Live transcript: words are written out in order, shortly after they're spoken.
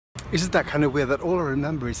Isn't that kind of weird that all I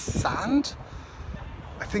remember is sand?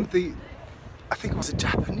 I think it was a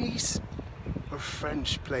Japanese or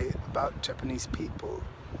French play about Japanese people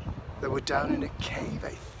that were down in a cave,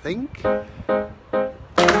 I think. Today's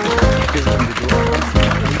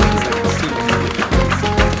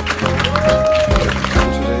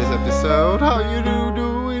episode, how you do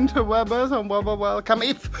interwebbers, and welcome.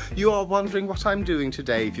 If you are wondering what I'm doing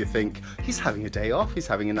today, if you think he's having a day off, he's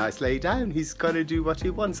having a nice lay down, he's got to do what he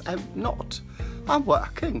wants, I'm not. I'm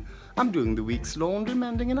working. I'm doing the week's laundry,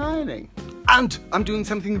 mending and ironing. And I'm doing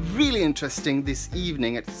something really interesting this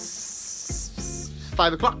evening at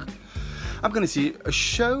 5 o'clock. I'm going to see a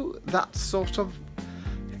show that sort of,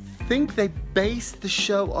 I think they based the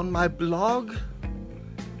show on my blog,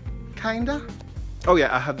 kinda. Oh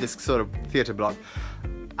yeah, I have this sort of theatre blog.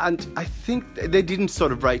 And I think they didn't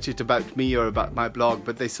sort of write it about me or about my blog,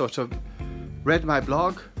 but they sort of read my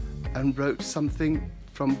blog and wrote something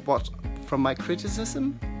from my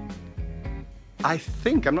criticism. I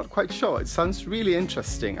think, I'm not quite sure. It sounds really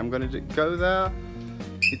interesting. I'm going to go there.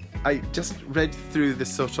 I just read through the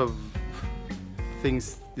sort of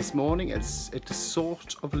things this morning. It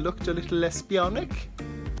sort of looked a little lesbianic.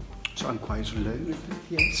 So I'm quite alone at the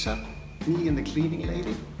theatre. Me and the cleaning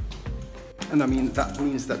lady. And I mean, that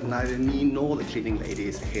means that neither me nor the cleaning lady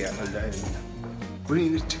is here alone. We're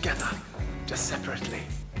in it together, just separately.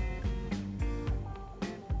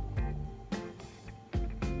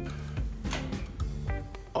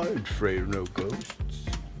 I'm afraid of no ghosts.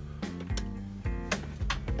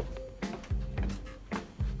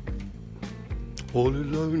 All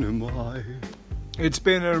alone am I. It's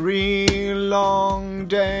been a real long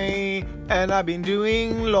day, and I've been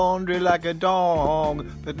doing laundry like a dog.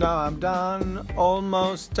 But now I'm done,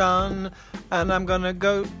 almost done, and I'm gonna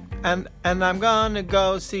go and I'm gonna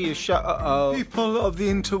go see a show. People of the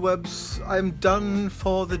interwebs, I'm done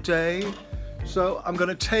for the day, so I'm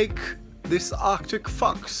gonna take this Arctic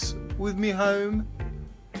fox with me home.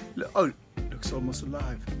 Oh, it looks almost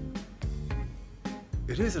alive.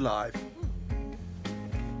 It is alive.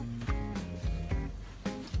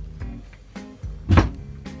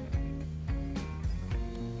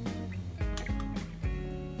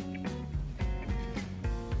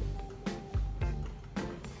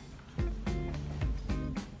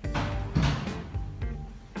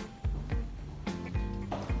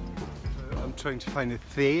 Trying to find a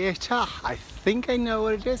theatre. I think I know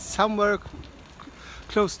where it is, somewhere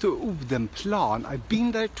close to Odenplan. I've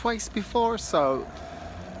been there twice before, so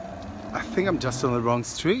I think I'm just on the wrong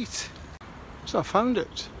street. So I found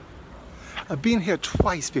it. I've been here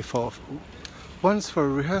twice before, once for a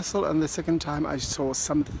rehearsal, and the second time I saw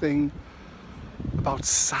something about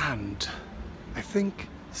sand. I think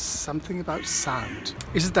something about sand.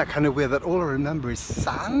 Isn't that kind of weird that all I remember is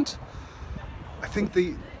sand? I think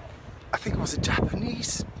it was a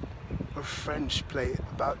Japanese or French play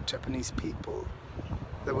about Japanese people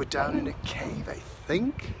that were down in a cave, I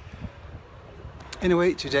think.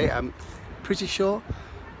 Anyway, today I'm pretty sure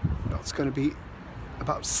it's going to be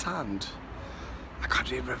about sand. I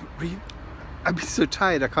can't even I've been so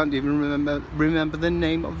tired I can't even remember the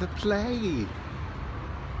name of the play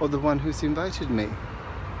or the one who's invited me.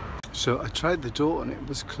 So I tried the door and it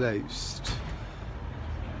was closed.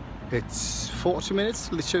 It's 40 minutes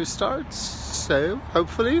till the show starts, so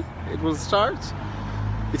hopefully it will start.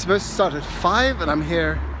 It's supposed to start at 5 and I'm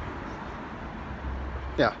here.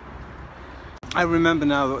 Yeah. I remember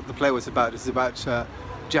now what the play was about. It's about a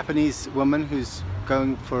Japanese woman who's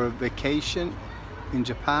going for a vacation in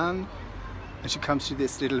Japan, and she comes to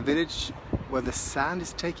this little village where the sand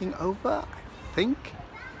is taking over, I think.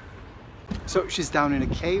 So she's down in a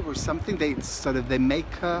cave or something. They make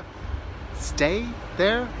her stay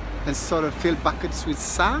there and sort of fill buckets with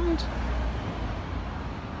sand.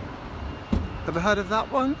 Ever heard of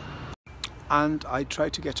that one? And I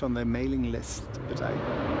tried to get on their mailing list, but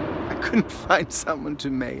I couldn't find someone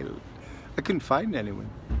to mail. I couldn't find anyone.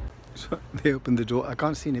 So they opened the door. I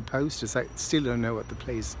can't see any posters. I still don't know what the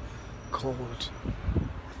play's called.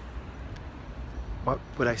 What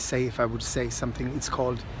would I say if I would say something? It's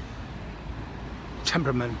called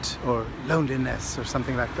temperament or loneliness or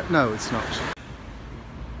something like that. No, it's not.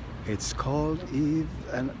 It's called Eve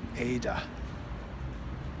and Ada.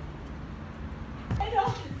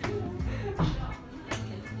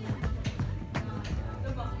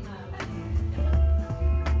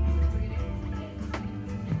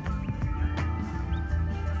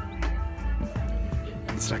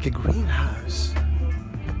 It's like a greenhouse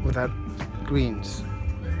without greens,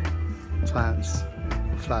 plants,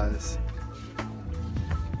 flowers.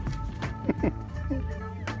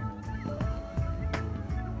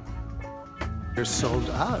 They're sold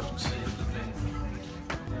out.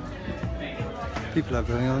 People are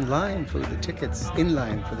going online for the tickets, in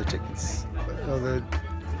line for the tickets. Or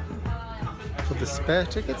for the spare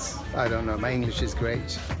tickets? I don't know, my English is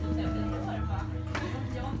great.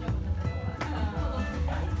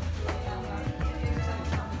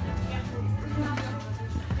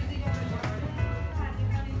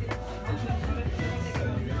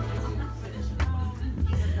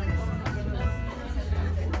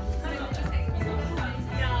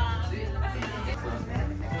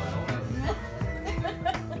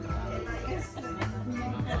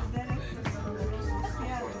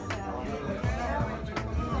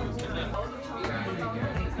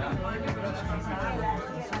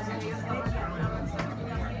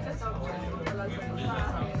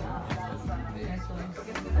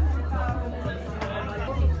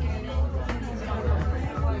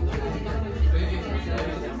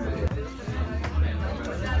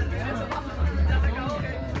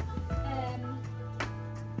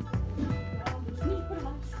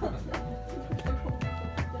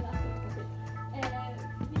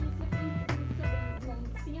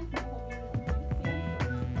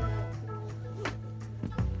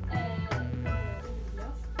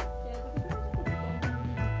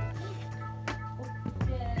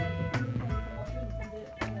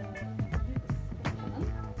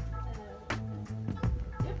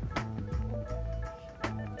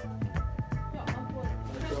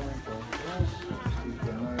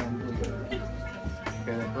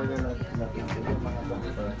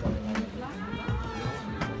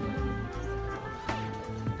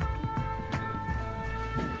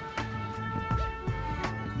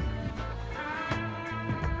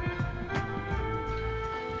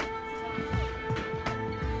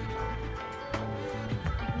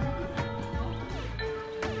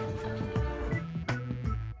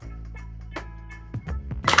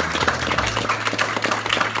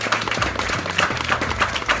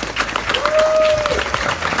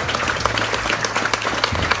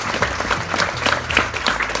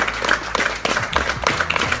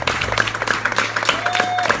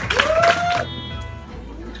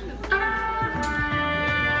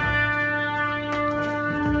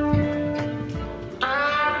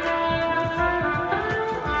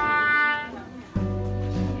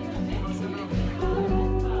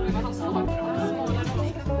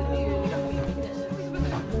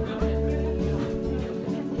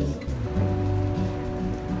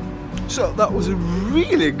 So that was a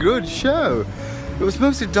really good show. It was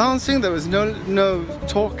mostly dancing, there was no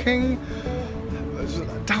talking. It was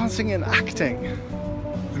dancing and acting.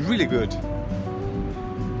 Really good.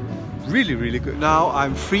 Really, really good. Now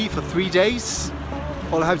I'm free for 3 days.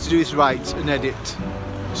 All I have to do is write and edit.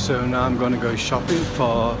 So now I'm gonna go shopping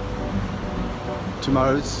for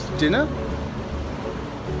tomorrow's dinner.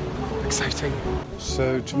 Exciting.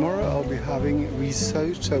 So tomorrow I'll be having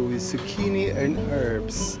risotto with zucchini and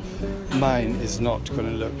herbs. Mine is not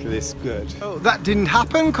gonna look this good. Oh, that didn't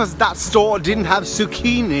happen because that store didn't have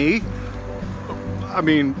zucchini. I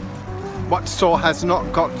mean, what store has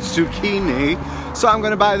not got zucchini? So I'm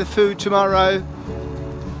gonna buy the food tomorrow.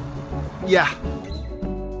 Yeah.